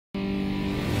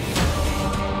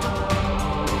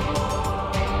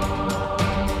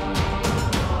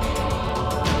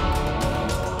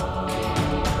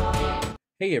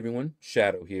Hey everyone,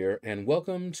 Shaedow here, and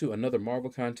welcome to another Marvel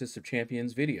Contest of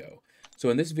Champions video. So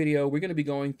in this video, we're going to be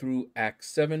going through Act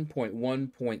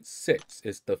 7.1.6.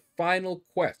 It's the final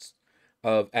quest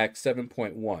of Act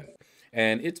 7.1,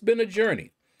 and it's been a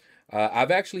journey. I've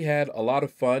actually had a lot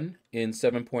of fun in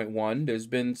 7.1. There's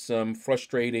been some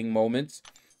frustrating moments,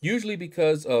 usually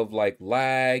because of like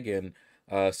lag and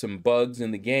some bugs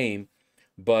in the game,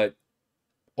 but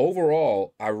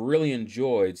overall, I really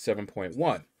enjoyed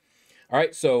 7.1. All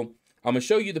right, so I'm gonna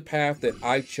show you the path that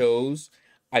I chose.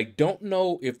 I don't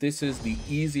know if this is the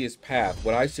easiest path.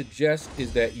 What I suggest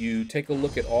is that you take a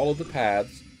look at all of the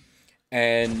paths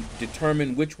and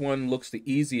determine which one looks the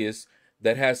easiest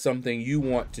that has something you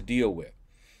want to deal with.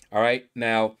 All right,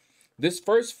 now this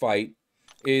first fight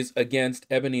is against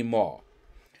Ebony Maw.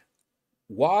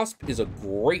 Wasp is a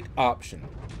great option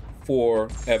for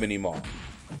Ebony Maw.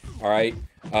 All right,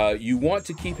 you want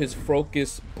to keep his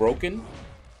focus broken,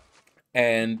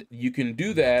 and you can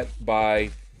do that by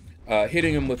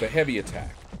hitting him with a heavy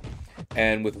attack.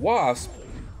 And with Wasp,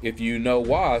 if you know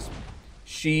Wasp,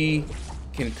 she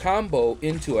can combo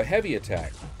into a heavy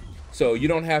attack. So you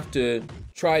don't have to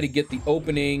try to get the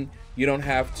opening. You don't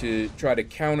have to try to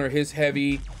counter his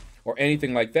heavy or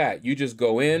anything like that. You just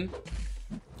go in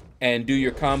and do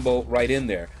your combo right in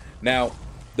there. Now,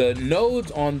 the nodes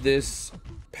on this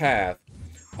path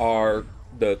are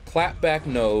the clapback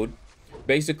node.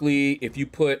 Basically, if you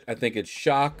put, I think it's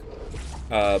shock,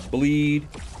 bleed,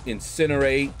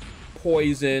 incinerate,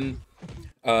 poison,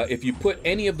 if you put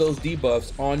any of those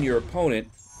debuffs on your opponent,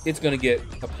 it's going to get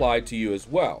applied to you as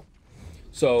well.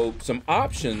 So some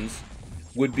options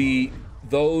would be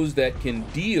those that can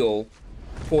deal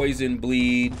poison,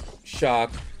 bleed,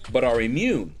 shock, but are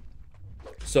immune.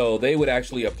 So they would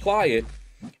actually apply it,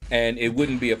 and it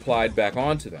wouldn't be applied back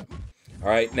onto them. All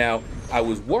right, now I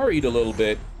was worried a little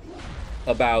bit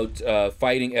about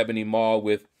fighting Ebony Maw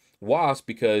with Wasp,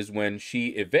 because when she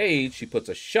evades, she puts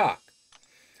a shock,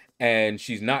 and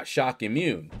she's not shock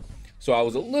immune. So I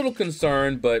was a little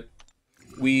concerned, but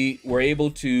we were able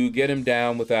to get him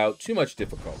down without too much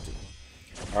difficulty.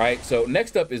 All right, so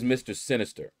next up is Mr.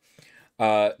 Sinister.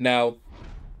 Now,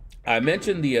 I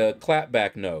mentioned the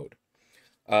clapback node.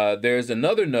 There's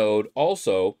another node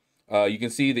also. You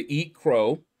can see the Eat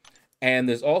Crow, and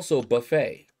there's also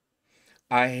Buffet.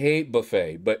 I hate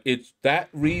Buffet, but it's that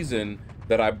reason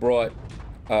that I brought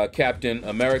Captain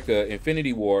America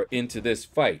Infinity War into this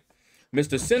fight.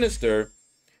 Mr. Sinister,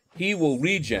 he will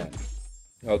regen,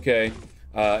 okay?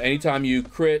 Anytime you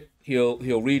crit, he'll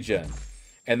regen.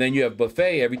 And then you have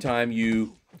Buffet every time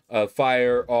you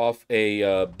fire off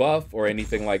a buff or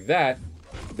anything like that,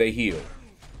 they heal.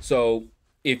 So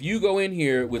if you go in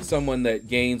here with someone that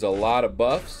gains a lot of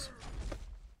buffs,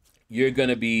 you're going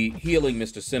to be healing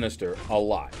Mr. Sinister a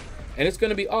lot. And it's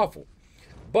going to be awful.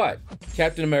 But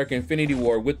Captain America Infinity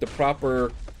War, with the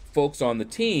proper folks on the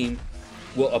team,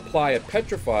 will apply a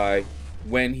Petrify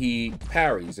when he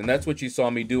parries. And that's what you saw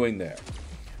me doing there.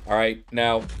 All right.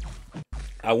 Now,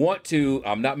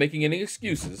 I'm not making any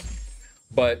excuses,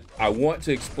 but I want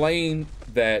to explain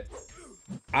that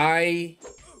I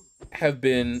have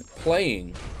been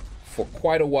playing for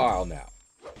quite a while now.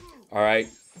 All right.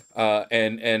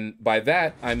 And by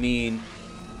that, I mean,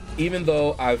 even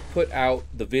though I've put out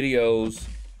the videos,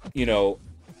 you know,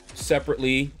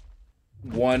 separately,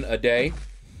 one a day,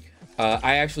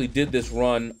 I actually did this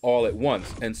run all at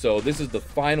once. And so this is the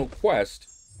final quest,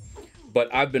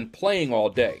 but I've been playing all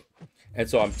day. And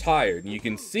so I'm tired. And you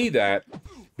can see that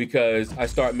because I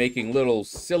start making little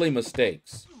silly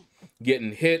mistakes,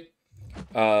 getting hit.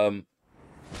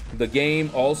 The game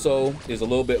also is a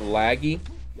little bit laggy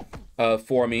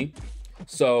for me.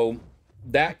 So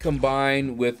that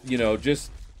combined with, you know,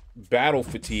 just battle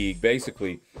fatigue,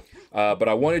 basically. But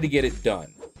I wanted to get it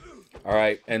done. All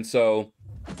right. And so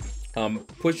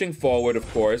pushing forward, of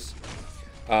course.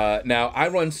 Now, I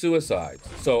run suicides.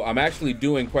 So I'm actually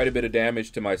doing quite a bit of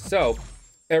damage to myself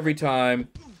every time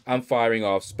I'm firing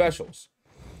off specials.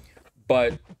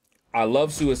 But I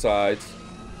love suicides.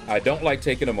 I don't like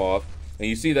taking them off. And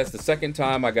you see, that's the second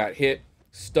time I got hit,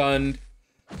 stunned.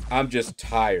 I'm just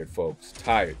tired, folks,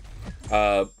 tired.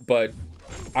 But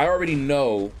I already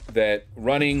know that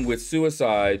running with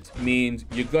suicides means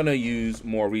you're gonna use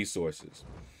more resources.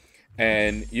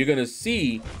 And you're gonna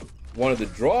see one of the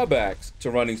drawbacks to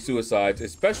running suicides,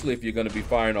 especially if you're gonna be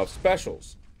firing off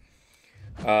specials.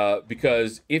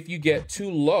 Because if you get too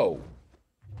low,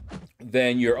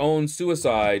 then your own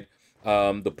suicide,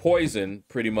 the poison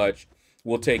pretty much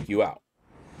will take you out.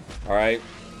 All right,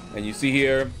 and you see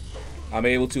here, I'm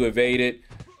able to evade it,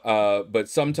 but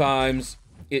sometimes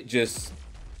it just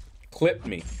clipped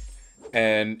me.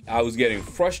 and I was getting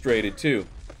frustrated too,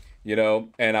 you know,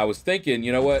 and I was thinking,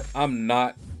 you know what, I'm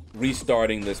not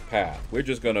restarting this path. We're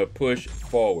just gonna push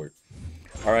forward.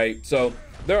 All right, so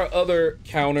there are other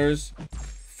counters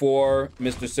for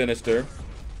Mr. Sinister.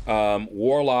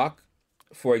 Warlock,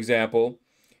 for example,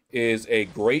 is a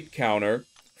great counter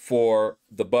for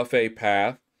the buffet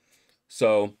path.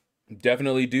 So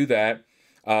definitely do that.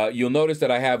 You'll notice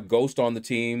that I have Ghost on the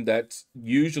team. That's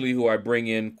usually who I bring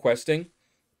in questing.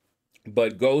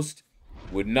 But Ghost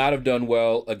would not have done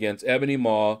well against Ebony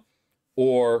Maw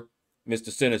or Mr.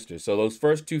 Sinister. So those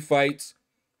first two fights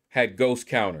had Ghost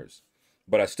counters.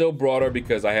 But I still brought her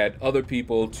because I had other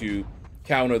people to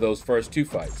counter those first two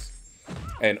fights.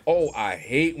 And oh, I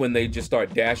hate when they just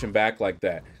start dashing back like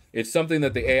that. It's something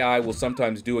that the AI will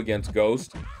sometimes do against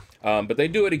Ghost. But they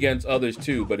do it against others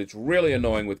too. But it's really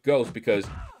annoying with Ghost because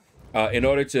in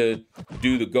order to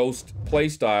do the Ghost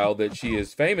playstyle that she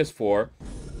is famous for,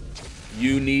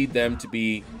 you need them to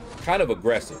be kind of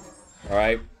aggressive, all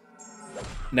right?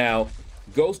 Now,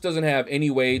 Ghost doesn't have any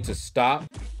way to stop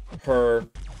her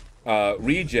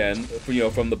regen,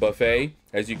 from the buffet,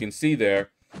 as you can see there,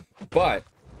 but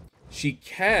she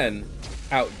can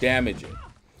out-damage it,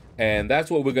 and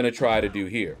that's what we're gonna try to do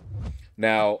here.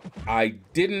 Now, I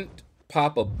didn't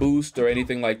pop a boost or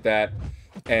anything like that,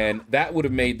 and that would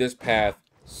have made this path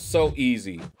so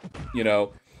easy, you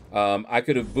know? I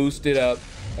could have boosted up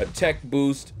a tech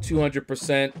boost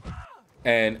 200%,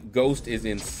 and Ghost is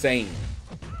insane.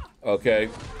 Okay,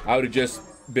 I would have just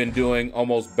been doing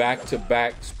almost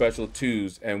back-to-back special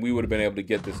twos, and we would have been able to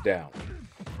get this down.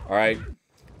 All right,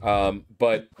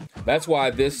 but that's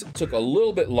why this took a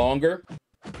little bit longer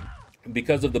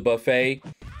because of the buffet,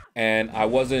 and I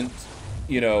wasn't,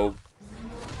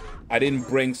 I didn't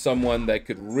bring someone that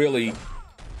could really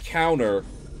counter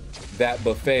that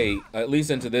buffet, at least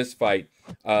into this fight.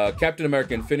 Captain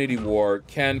America Infinity War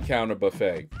can counter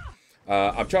buffet.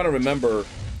 I'm trying to remember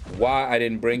why I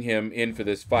didn't bring him in for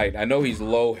this fight. I know he's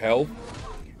low health,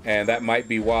 and that might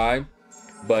be why,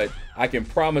 but I can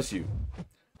promise you,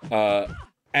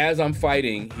 as I'm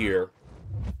fighting here,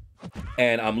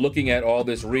 and I'm looking at all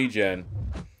this regen,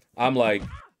 I'm like,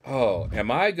 oh, am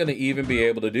I gonna even be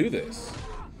able to do this?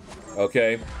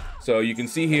 Okay, so you can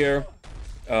see here,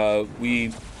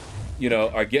 we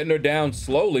are getting her down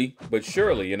slowly but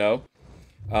surely,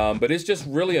 but it's just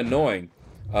really annoying.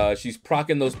 She's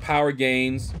proccing those power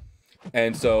gains,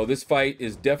 and so this fight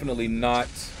is definitely not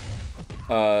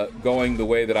going the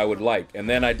way that I would like. And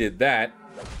then I did that,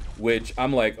 which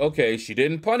I'm like, okay, she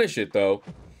didn't punish it though,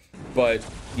 but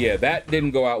yeah, that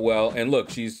didn't go out well. And look,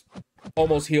 she's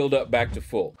almost healed up back to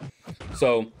full.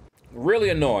 So really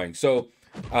annoying. So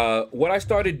what I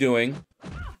started doing,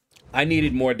 I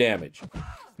needed more damage.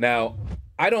 Now,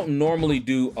 I don't normally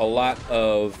do a lot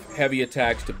of heavy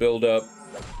attacks to build up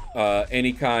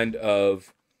any kind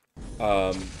of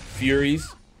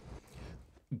Furies,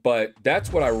 but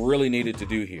that's what I really needed to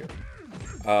do here.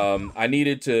 I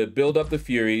needed to build up the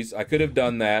Furies. I could have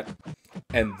done that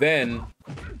and then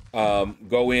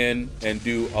go in and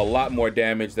do a lot more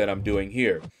damage than I'm doing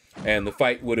here, and the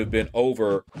fight would have been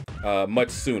over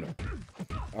much sooner.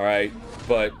 All right,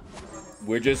 but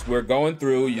we're going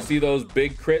through. You see those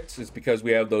big crits? It's because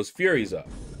we have those Furies up.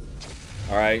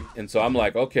 All right, and so I'm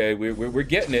like, okay, we're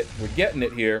getting it. We're getting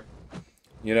it here,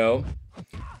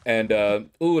 And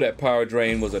ooh, that power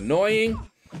drain was annoying.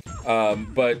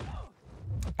 But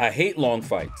I hate long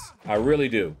fights. I really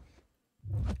do.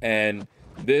 And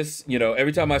this,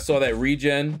 every time I saw that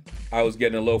regen, I was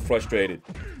getting a little frustrated.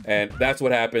 And that's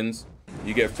what happens.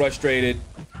 You get frustrated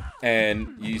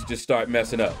and you just start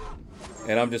messing up.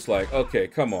 And I'm just like, okay,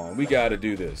 come on, we got to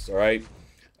do this, all right?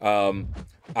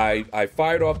 I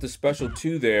fired off the special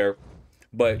 2 there,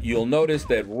 but you'll notice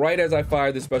that right as I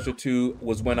fired the special 2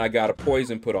 was when I got a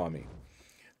poison put on me.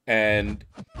 And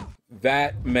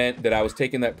that meant that I was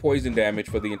taking that poison damage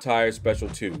for the entire special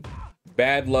 2.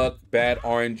 Bad luck, bad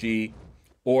RNG,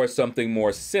 or something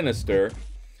more sinister.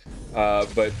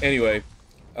 But anyway,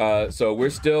 so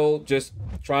we're still just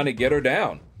trying to get her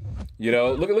down.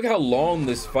 Look how long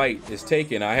this fight is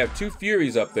taking. I have 2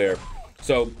 Furies up there.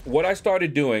 So what I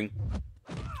started doing,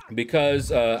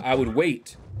 because I would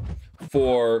wait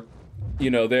for,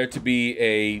 there to be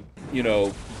a,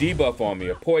 debuff on me,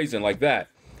 a poison like that.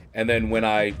 And then when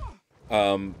I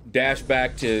dash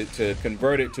back to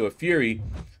convert it to a Fury,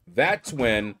 that's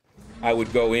when I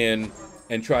would go in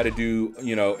and try to do,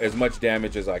 as much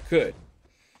damage as I could.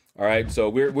 All right, so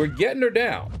we're getting her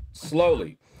down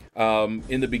slowly.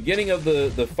 In the beginning of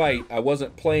the fight, I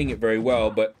wasn't playing it very well,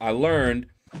 but I learned,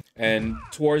 and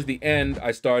towards the end,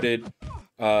 I started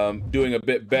doing a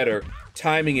bit better,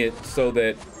 timing it so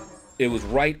that it was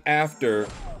right after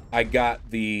I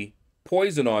got the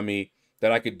poison on me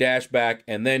that I could dash back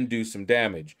and then do some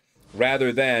damage,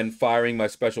 rather than firing my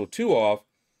special 2 off,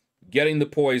 getting the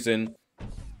poison,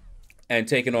 and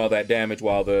taking all that damage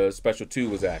while the special 2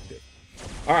 was active.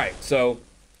 All right, so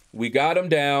we got him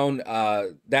down.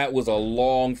 That was a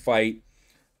long fight.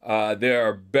 There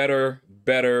are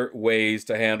better ways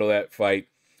to handle that fight.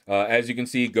 As you can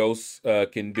see, Ghost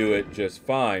can do it just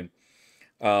fine,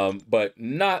 but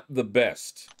not the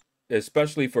best,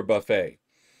 especially for Buffet.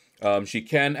 She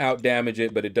can out-damage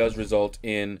it, but it does result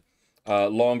in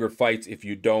longer fights if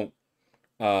you don't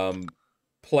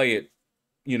play it,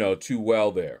 too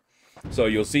well there. So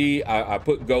you'll see I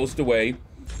put Ghost away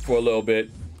for a little bit,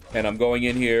 and I'm going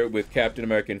in here with Captain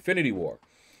America Infinity War.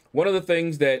 One of the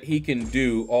things that he can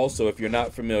do also, if you're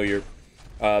not familiar,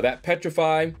 that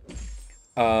Petrify,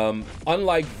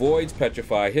 unlike Void's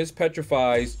Petrify, his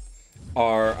Petrifies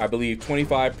are, I believe,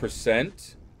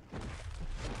 25%.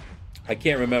 I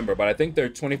can't remember, but I think they're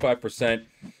 25%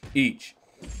 each.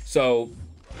 So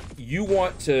you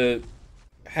want to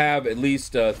have at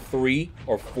least 3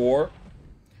 or 4,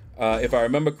 if I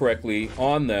remember correctly,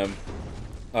 on them,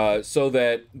 so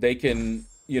that they can,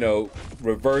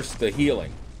 reverse the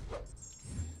healing.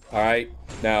 All right.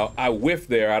 Now I whiffed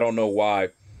there. I don't know why,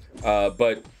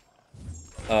 but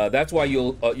that's why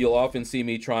you'll often see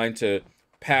me trying to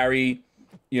parry,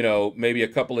 maybe a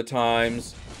couple of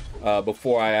times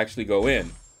before I actually go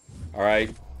in. All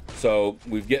right. So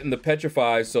we've gotten the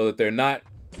Petrify so that they're not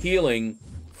healing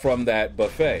from that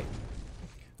buffet.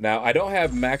 Now I don't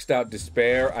have maxed out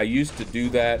Despair. I used to do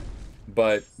that,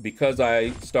 but because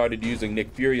I started using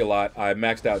Nick Fury a lot, I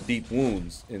maxed out Deep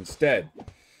Wounds instead.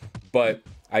 But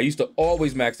I used to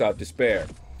always max out Despair.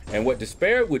 And what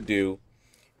Despair would do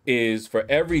is for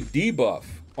every debuff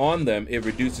on them, it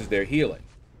reduces their healing.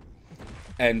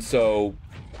 And so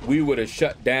we would have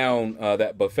shut down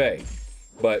that buffet.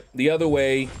 But the other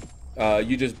way,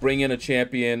 you just bring in a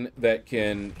champion that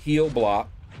can heal block.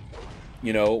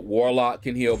 Warlock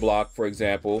can heal block, for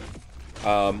example.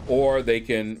 Or they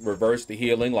can reverse the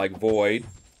healing like Void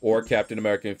or Captain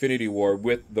America Infinity War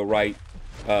with the right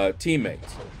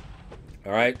teammates.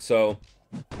 All right, so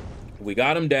we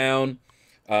got him down.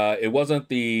 It wasn't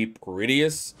the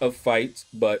prettiest of fights,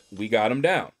 but we got him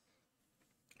down.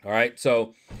 All right,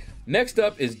 so next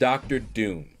up is Dr.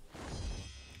 Doom.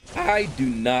 I do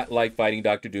not like fighting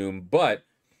Dr. Doom, but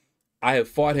I have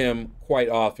fought him quite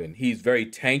often. He's very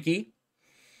tanky.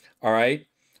 All right.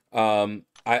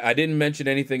 I didn't mention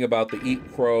anything about the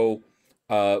Eat Crow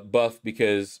buff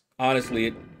because honestly,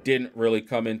 it didn't really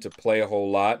come into play a whole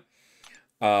lot.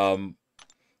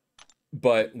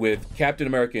 But with Captain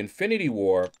America Infinity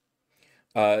War,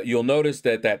 you'll notice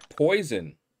that that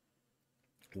poison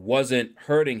wasn't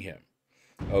hurting him,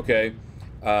 okay?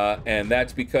 And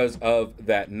that's because of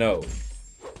that node,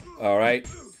 all right?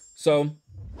 So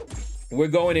we're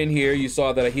going in here. You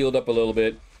saw that I healed up a little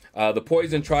bit. The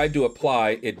poison tried to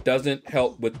apply. It doesn't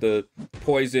help with the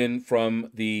poison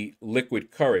from the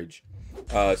Liquid Courage,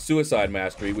 Suicide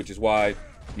Mastery, which is why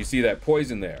you see that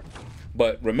poison there.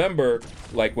 But remember,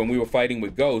 like when we were fighting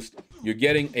with Ghost, you're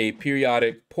getting a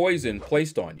periodic poison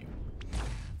placed on you.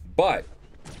 But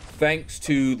thanks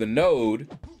to the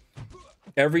node,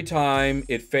 every time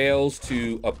it fails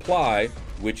to apply,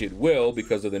 which it will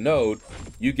because of the node,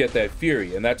 you get that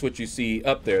fury. And that's what you see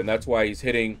up there. And that's why he's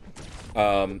hitting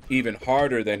even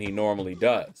harder than he normally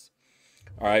does.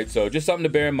 All right, so just something to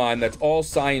bear in mind. That's all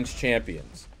science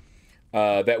champions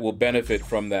that will benefit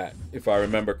from that, if I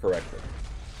remember correctly.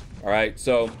 All right,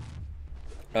 so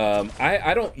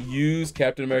I don't use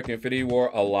Captain America Infinity War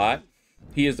a lot.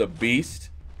 He is a beast.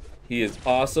 He is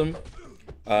awesome.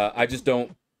 I just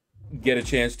don't get a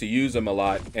chance to use him a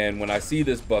lot. And when I see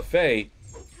this buffet,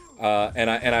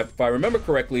 if I remember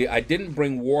correctly, I didn't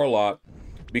bring Warlock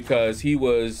because he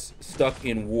was stuck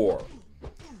in war.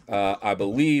 I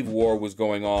believe war was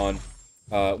going on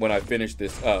when I finished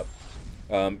this up.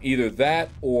 Either that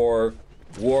or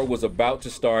war was about to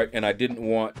start and I didn't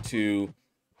want to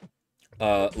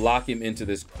lock him into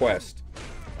this quest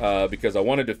because I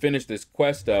wanted to finish this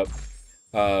quest up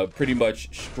pretty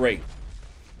much straight.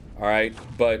 All right,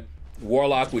 but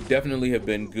Warlock would definitely have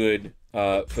been good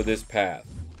for this path.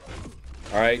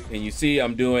 All right, and you see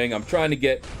I'm trying to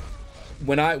get,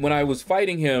 when I was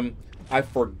fighting him, I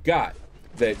forgot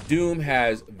that Doom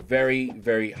has very,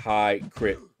 very high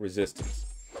crit resistance.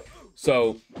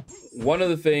 So one of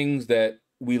the things that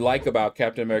we like about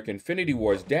Captain America Infinity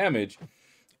War's damage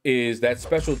is that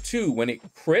special 2, when it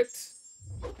crits,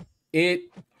 it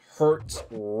hurts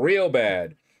real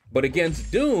bad. But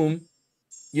against Doom,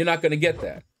 you're not going to get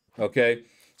that, okay?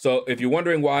 So if you're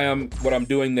wondering what I'm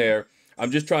doing there,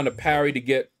 I'm just trying to parry to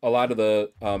get a lot of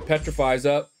the petrifies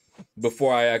up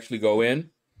before I actually go in.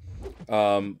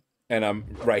 And I'm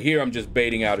right here, I'm just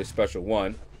baiting out his special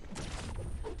one.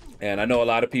 And I know a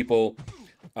lot of people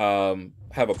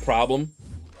have a problem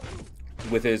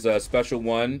with his special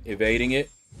one, evading it.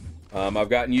 I've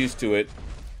gotten used to it.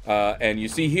 And you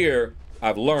see here,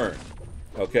 I've learned,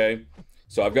 okay?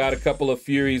 So I've got a couple of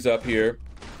Furies up here.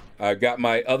 I got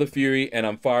my other Fury, and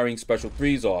I'm firing special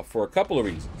 3s off for a couple of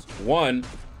reasons. One,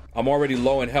 I'm already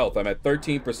low in health. I'm at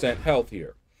 13% health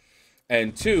here.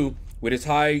 And two, with his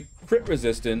high crit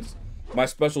resistance, my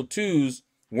special 2s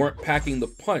weren't packing the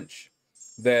punch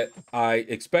that I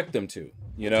expect them to,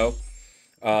 you know?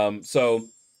 So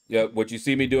yeah, what you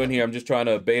see me doing here, I'm just trying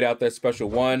to bait out that special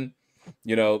 1.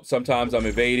 You know, sometimes I'm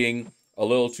evading a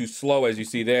little too slow, as you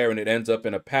see there, and it ends up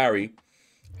in a parry.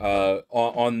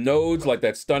 On nodes like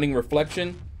that stunning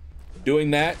reflection, doing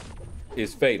that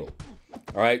is fatal.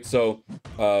 All right, so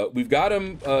we've got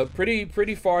him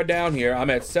pretty far down here. I'm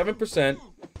at 7%.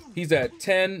 He's at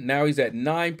 10. Now he's at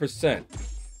 9%.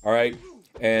 All right,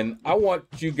 and I want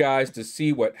you guys to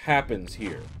see what happens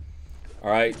here.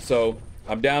 All right, so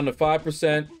I'm down to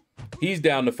 5%. He's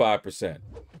down to 5%.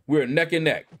 We're neck and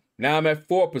neck. Now I'm at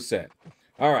 4%.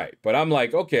 All right, but I'm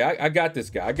like, okay, I got this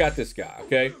guy. I got this guy,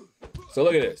 okay? So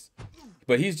look at this.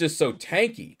 But he's just so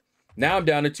tanky. Now I'm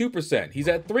down to 2%. He's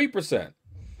at 3%.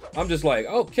 I'm just like,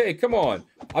 okay, come on.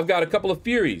 I've got a couple of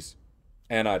Furies.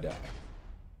 And I die.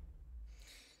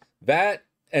 That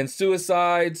and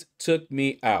suicides took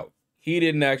me out. He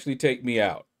didn't actually take me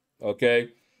out, okay?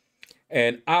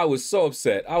 And I was so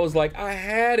upset. I was like, I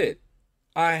had it.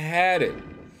 I had it.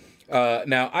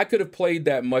 Now, I could have played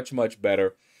that much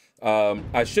better.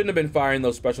 I shouldn't have been firing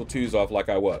those special 2s off like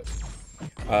I was.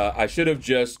 I should have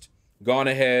just gone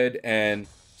ahead and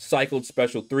cycled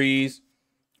special 3s.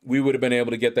 We would have been able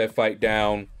to get that fight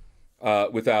down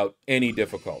without any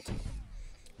difficulty.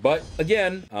 But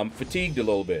again, I'm fatigued a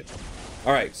little bit.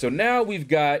 All right, so now we've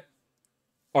got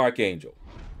Archangel.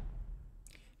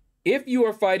 If you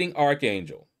are fighting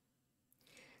Archangel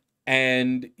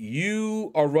and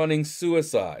you are running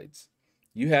suicides,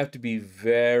 you have to be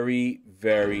very,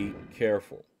 very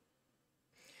careful.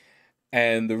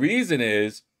 And the reason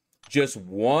is just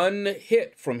one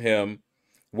hit from him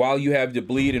while you have the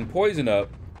bleed and poison up,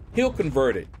 he'll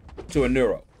convert it to a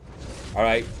neuro. All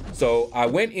right, so I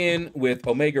went in with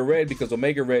Omega Red because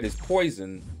Omega Red is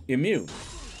poison immune.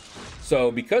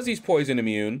 So because he's poison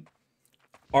immune,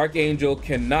 Archangel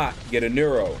cannot get a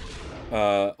neuro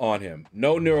on him.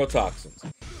 No neurotoxins.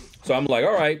 So I'm like,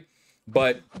 all right.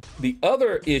 But the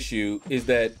other issue is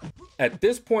that at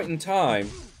this point in time,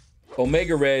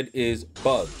 Omega Red is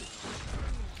bugged.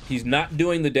 He's not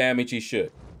doing the damage he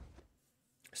should.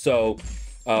 So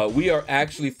we are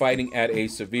actually fighting at a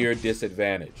severe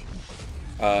disadvantage.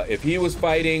 If he was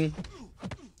fighting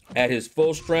at his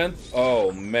full strength,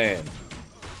 oh man,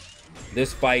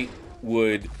 this fight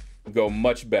would go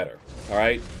much better. All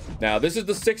right. Now this is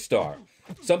the 6-star.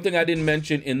 Something I didn't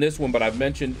mention in this one, but I've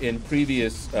mentioned in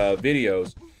previous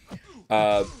videos.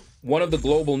 One of the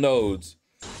global nodes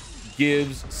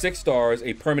gives 6 stars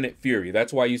a permanent Fury.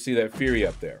 That's why you see that Fury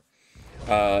up there.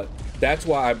 That's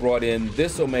why I brought in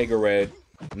this Omega Red,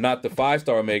 not the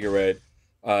 5-star Omega Red,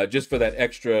 just for that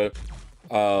extra,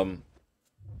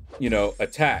 you know,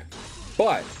 attack.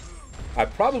 But I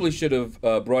probably should have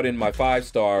brought in my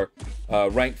 5-star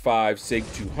rank 5 Sig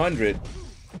 200,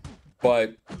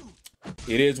 but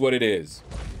it is what it is.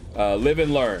 Live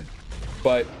and learn.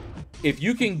 But if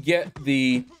you can get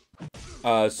the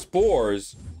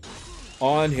spores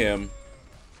on him,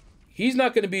 he's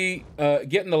not going to be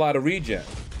getting a lot of regen,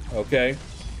 okay?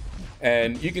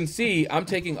 And you can see I'm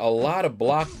taking a lot of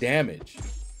block damage.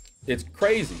 It's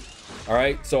crazy, all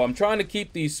right? So I'm trying to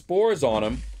keep these spores on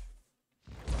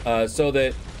him so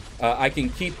that I can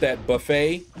keep that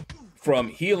buffet from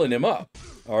healing him up,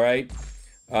 all right?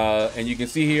 And you can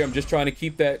see here, I'm just trying to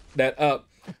keep that up.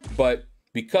 But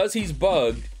because he's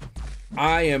bugged,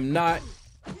 I am not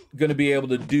going to be able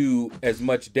to do as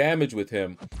much damage with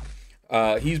him.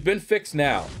 He's been fixed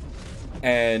now,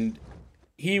 and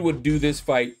he would do this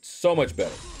fight so much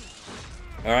better.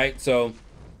 All right, so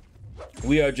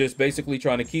we are just basically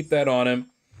trying to keep that on him.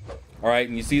 All right,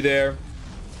 and you see there,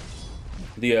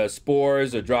 the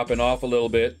spores are dropping off a little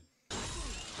bit,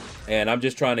 and I'm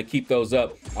just trying to keep those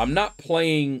up. I'm not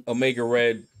playing Omega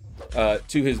Red to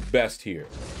his best here.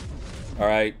 All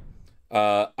right,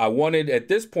 I wanted at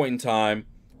this point in time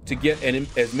to get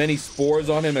as many spores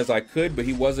on him as I could, but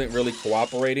he wasn't really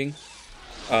cooperating.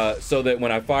 So that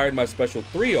when I fired my special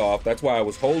 3 off, that's why I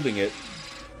was holding it,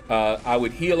 I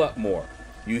would heal up more.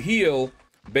 You heal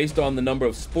based on the number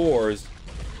of spores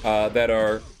that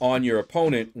are on your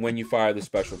opponent when you fire the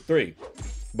special 3.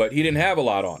 But he didn't have a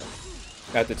lot on him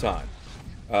at the time.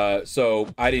 So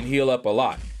I didn't heal up a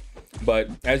lot. But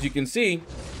as you can see,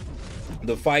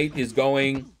 the fight is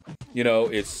going, you know,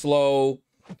 it's slow,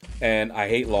 and I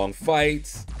hate long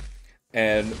fights.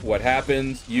 And what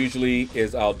happens usually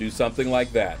is I'll do something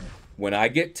like that. When I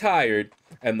get tired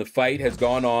and the fight has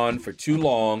gone on for too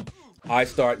long, I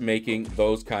start making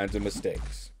those kinds of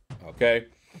mistakes. Okay?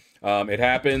 It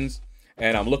happens,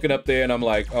 and I'm looking up there and I'm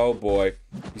like, oh boy,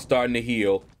 he's starting to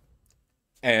heal.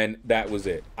 And that was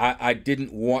it. I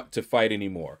didn't want to fight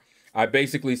anymore. I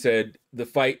basically said, the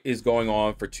fight is going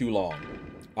on for too long.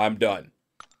 I'm done.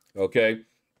 Okay?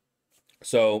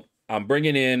 So I'm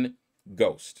bringing in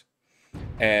Ghost.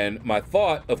 And my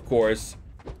thought, of course,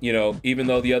 you know, even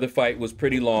though the other fight was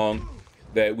pretty long,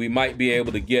 that we might be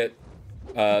able to get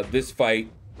this fight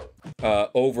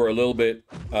over a little bit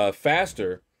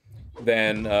faster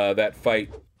than that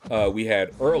fight we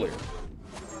had earlier.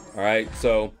 All right,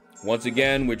 so once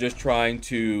again, we're just trying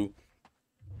to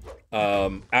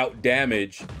out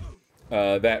damage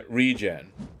that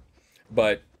regen.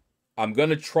 But I'm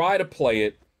gonna try to play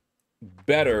it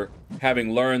better,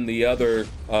 having learned the other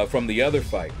from the other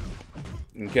fight.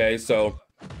 Okay, so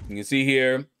you can see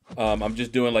here, I'm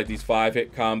just doing like these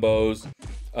 5-hit combos,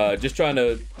 just trying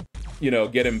to, you know,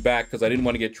 get him back because I didn't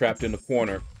want to get trapped in the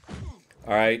corner.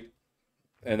 All right,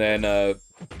 and then let's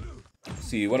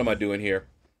see, what am I doing here?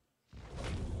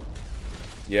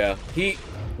 Yeah,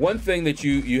 one thing that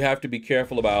you have to be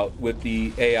careful about with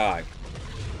the AI.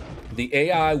 The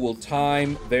AI will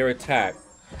time their attack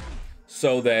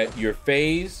so that your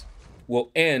phase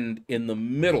will end in the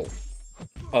middle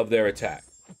of their attack.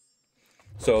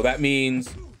 So that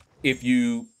means if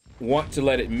you want to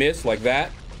let it miss like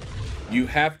that, you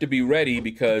have to be ready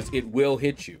because it will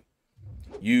hit you.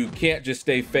 You can't just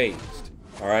stay phased,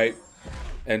 all right?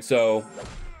 And so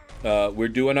we're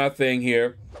doing our thing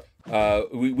here.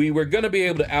 We were gonna be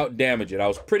able to out damage it. I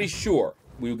was pretty sure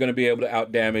we were gonna be able to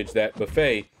out damage that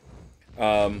buffet.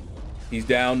 He's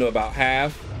down to about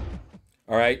half.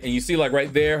 All right, and you see like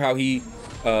right there how he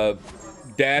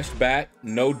dashed back,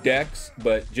 no dex,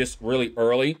 but just really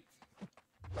early.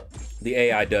 The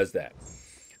AI does that.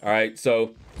 All right,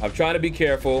 so I'm trying to be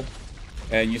careful,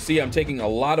 and you see I'm taking a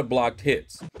lot of blocked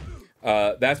hits.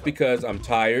 That's because I'm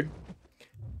tired,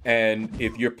 and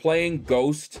if you're playing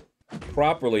Ghost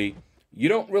properly, you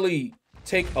don't really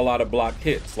take a lot of blocked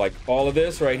hits, like all of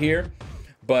this right here,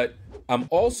 but I'm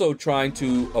also trying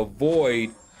to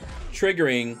avoid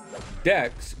triggering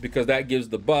dex because that gives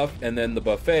the buff, and then the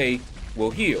buffet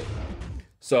will heal.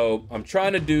 So I'm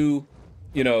trying to do,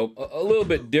 you know, a little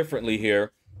bit differently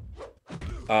here.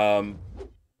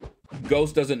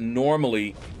 Ghost doesn't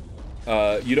normally,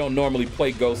 you don't normally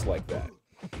play Ghost like that.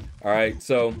 All right,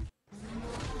 so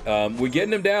we're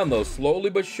getting him down though, slowly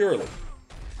but surely.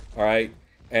 All right,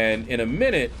 and in a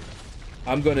minute,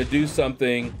 I'm gonna do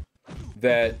something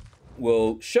that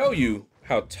will show you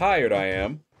how tired I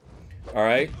am. All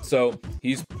right, so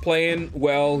he's playing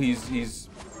well. He's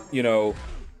you know,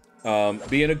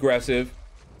 being aggressive,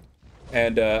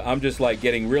 and I'm just like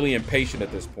getting really impatient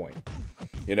at this point.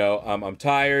 You know, I'm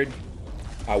tired.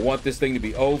 I want this thing to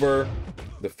be over.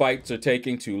 The fights are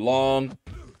taking too long.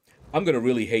 I'm gonna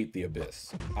really hate the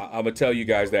Abyss. I'm gonna tell you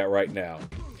guys that right now.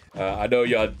 I know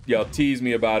y'all tease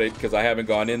me about it because I haven't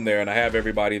gone in there, and I have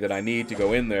everybody that I need to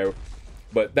go in there.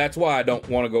 But that's why I don't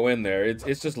want to go in there.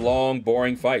 It's just long,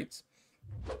 boring fights.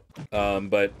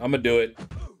 But I'm gonna do it.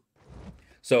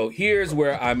 So here's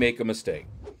where I make a mistake.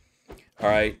 All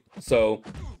right, so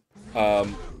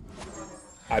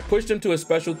I pushed him to a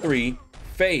special 3,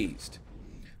 phased.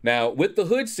 Now with the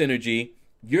hood synergy,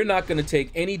 you're not gonna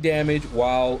take any damage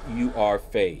while you are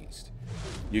phased.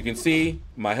 You can see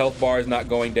my health bar is not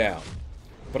going down,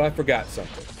 but I forgot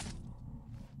something.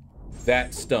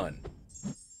 That stun.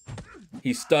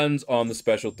 He stuns on the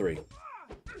special 3.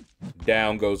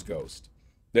 Down goes Ghost.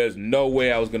 There's no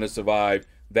way I was gonna survive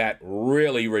that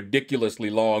really ridiculously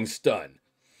long stun.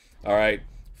 All right,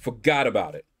 forgot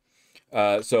about it.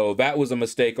 So that was a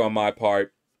mistake on my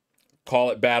part.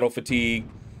 Call it battle fatigue.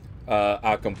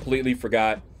 I completely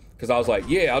forgot because I was like,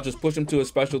 yeah, I'll just push him to a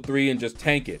special 3 and just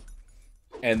tank it.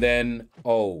 And then,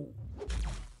 oh,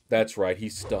 that's right, he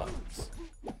stuns.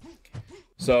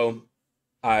 So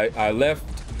I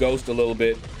left Ghost a little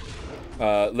bit,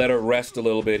 let her rest a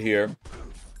little bit here.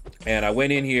 And I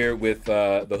went in here with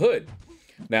the Hood.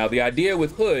 Now, the idea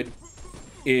with Hood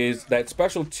is that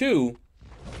special 2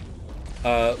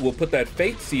 will put that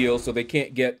Fate Seal so they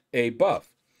can't get a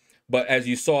buff. But as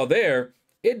you saw there,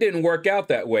 It didn't work out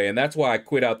that way, and that's why I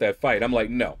quit out that fight. I'm like,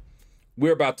 no,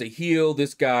 we're about to heal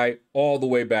this guy all the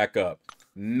way back up.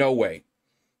 No way.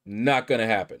 Not gonna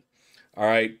happen. All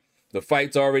right, the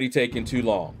fight's already taken too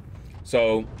long.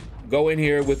 So go in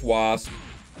here with Wasp,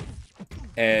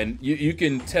 and you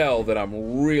can tell that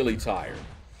I'm really tired.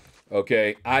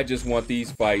 Okay, I just want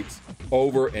these fights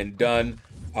over and done.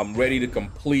 I'm ready to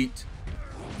complete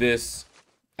this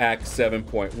Act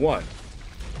 7.1.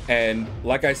 And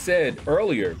like I said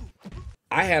earlier,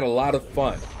 I had a lot of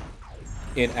fun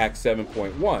in Act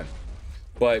 7.1.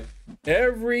 But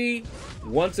every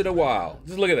once in a while,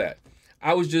 just look at that.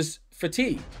 I was just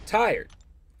fatigued, tired,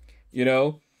 you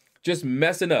know, just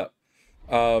messing up.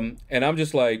 And I'm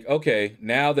just like, okay,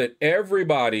 now that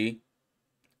everybody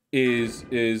is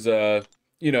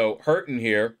you know, hurting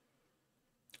here,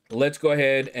 let's go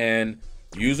ahead and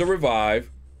use a revive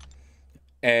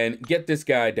and get this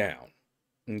guy down.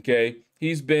 Okay,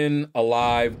 he's been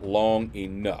alive long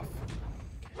enough.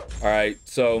 All right,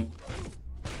 so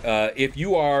if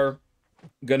you are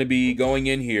gonna be going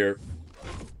in here,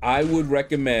 I would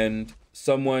recommend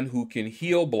someone who can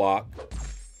heal block.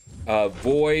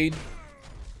 Void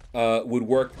would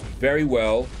work very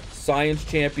well. Science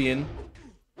champion,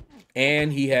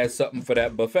 and he has something for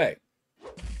that buffet.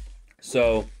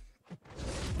 So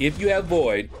if you have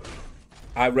Void,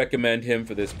 I recommend him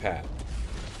for this path.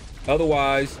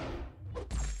 Otherwise,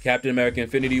 Captain America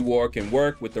Infinity War can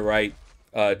work with the right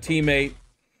teammate,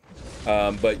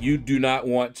 but you do not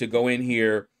want to go in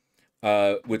here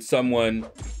with someone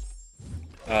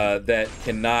that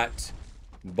cannot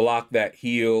block that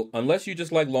heal, unless you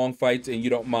just like long fights and you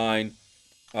don't mind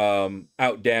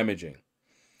out damaging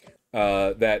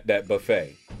that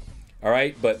buffet. All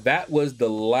right, but that was the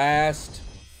last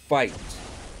fight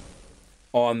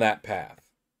on that path.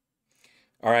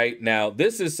 All right, now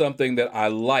this is something that I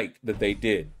like that they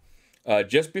did.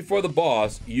 Just before the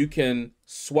boss, you can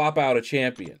swap out a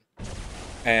champion,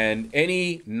 and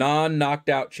any non-knocked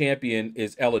out champion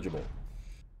is eligible.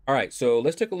 All right, so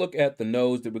let's take a look at the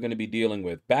nodes that we're going to be dealing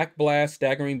with. Backblast,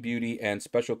 Staggering Beauty, and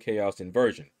Special Chaos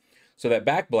Inversion. So that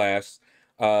Backblast,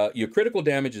 your critical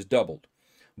damage is doubled.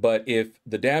 But if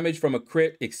the damage from a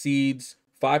crit exceeds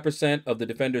 5% of the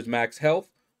defender's max health,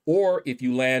 or if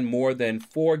you land more than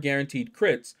 4 guaranteed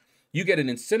crits, you get an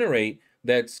Incinerate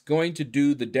that's going to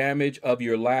do the damage of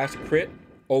your last crit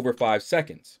over 5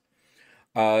 seconds.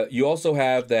 You also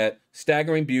have that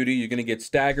Staggering Beauty. You're going to get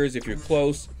staggers if you're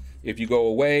close. If you go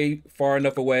away, far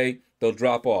enough away, they'll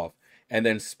drop off. And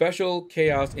then Special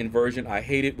Chaos Inversion, I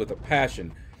hate it with a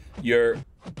passion. Your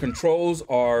controls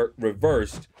are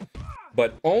reversed,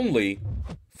 but only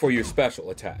for your special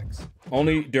attacks.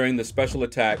 Only during the special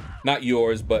attack, not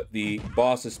yours, but the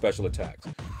boss's special attacks.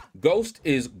 Ghost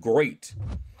is great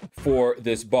for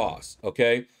this boss,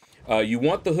 okay? You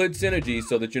want the hood synergy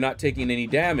so that you're not taking any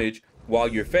damage while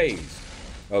you're phased,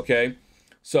 okay?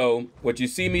 So what you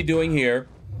see me doing here,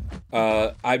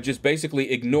 I just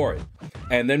basically ignore it.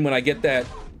 And then when I get that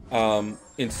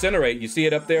Incinerate, you see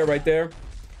it up there, right there?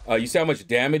 You see how much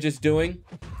damage it's doing?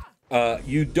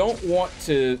 You don't want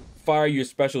to fire your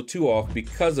special 2 off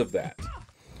because of that.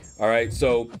 All right,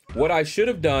 so what I should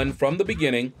have done from the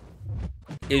beginning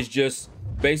is just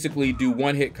basically do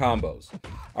one-hit combos.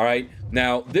 All right,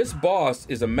 now this boss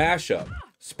is a mashup.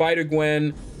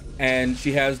 Spider-Gwen, and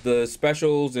she has the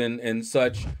specials and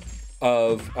such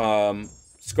of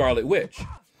Scarlet Witch.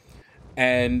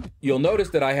 And you'll notice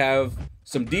that I have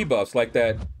some debuffs, like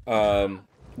that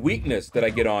weakness that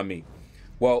I get on me.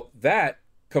 Well, that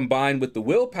combined with the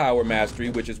willpower mastery,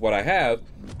 which is what I have,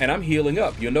 and I'm healing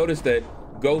up. You'll notice that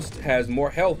Ghost has more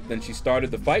health than she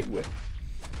started the fight with.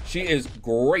 She is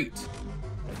great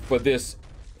for this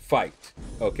fight,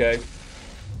 okay?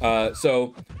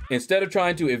 So instead of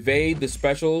trying to evade the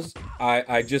specials,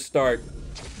 I just start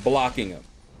blocking them,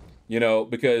 you know,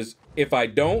 because if I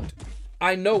don't,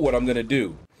 I know what I'm gonna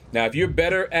do. Now, if you're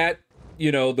better at,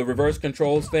 you know, the reverse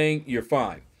controls thing, you're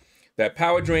fine. That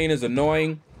power drain is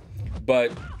annoying,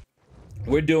 but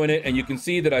we're doing it, and you can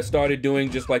see that I started doing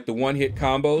just like the one-hit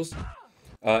combos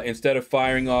instead of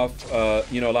firing off,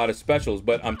 you know, a lot of specials,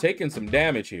 but I'm taking some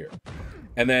damage here.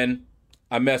 And then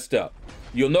I messed up.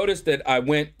 You'll notice that I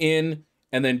went in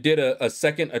and then did a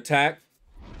second attack.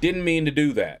 Didn't mean to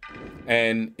do that,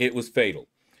 and it was fatal.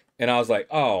 And I was like,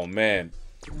 oh, man.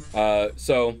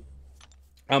 So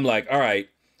I'm like, all right,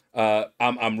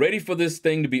 I'm ready for this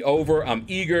thing to be over. I'm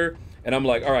eager. And I'm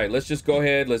like, all right, let's just go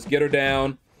ahead. Let's get her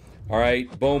down. All right,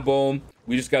 boom, boom.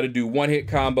 We just got to do one-hit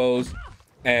combos,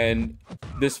 and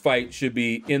this fight should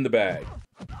be in the bag.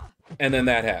 And then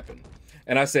that happened.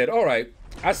 And I said, all right,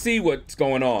 I see what's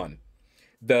going on.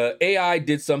 the AI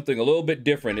did something a little bit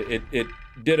different. It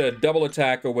did a double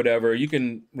attack or whatever. You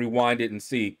can rewind it and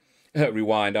see.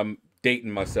 Rewind, I'm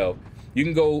dating myself. You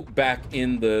can go back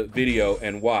in the video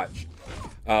and watch.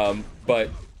 But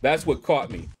that's what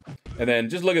caught me. And then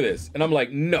just look at this. And I'm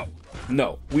like, no,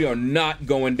 we are not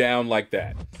going down like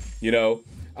that. You know,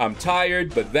 I'm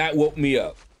tired, but that woke me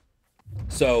up.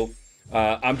 So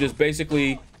I'm just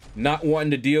basically not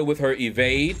wanting to deal with her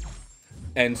evade.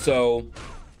 And so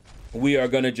we are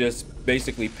going to just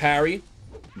basically parry,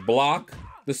 block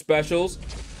the specials.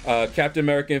 Captain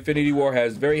America Infinity War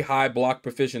has very high block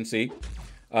proficiency.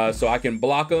 So I can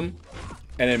block them,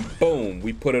 and then boom,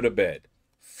 we put her to bed.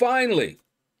 Finally,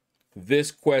 this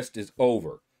quest is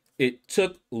over. It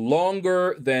took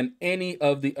longer than any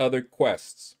of the other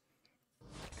quests,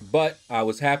 but I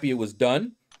was happy it was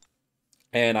done.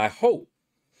 And I hope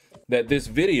that this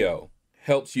video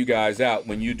helps you guys out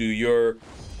when you do your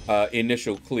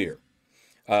initial clear.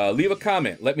 Leave a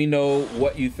comment. Let me know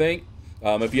what you think.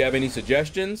 If you have any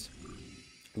suggestions,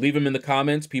 leave them in the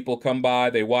comments. People come by,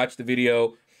 they watch the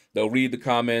video, they'll read the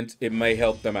comments. It may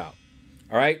help them out.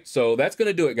 All right, so that's going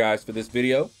to do it, guys, for this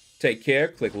video. Take care.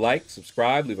 Click like,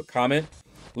 subscribe, leave a comment.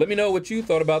 Let me know what you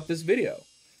thought about this video.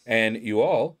 And you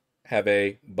all have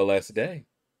a blessed day.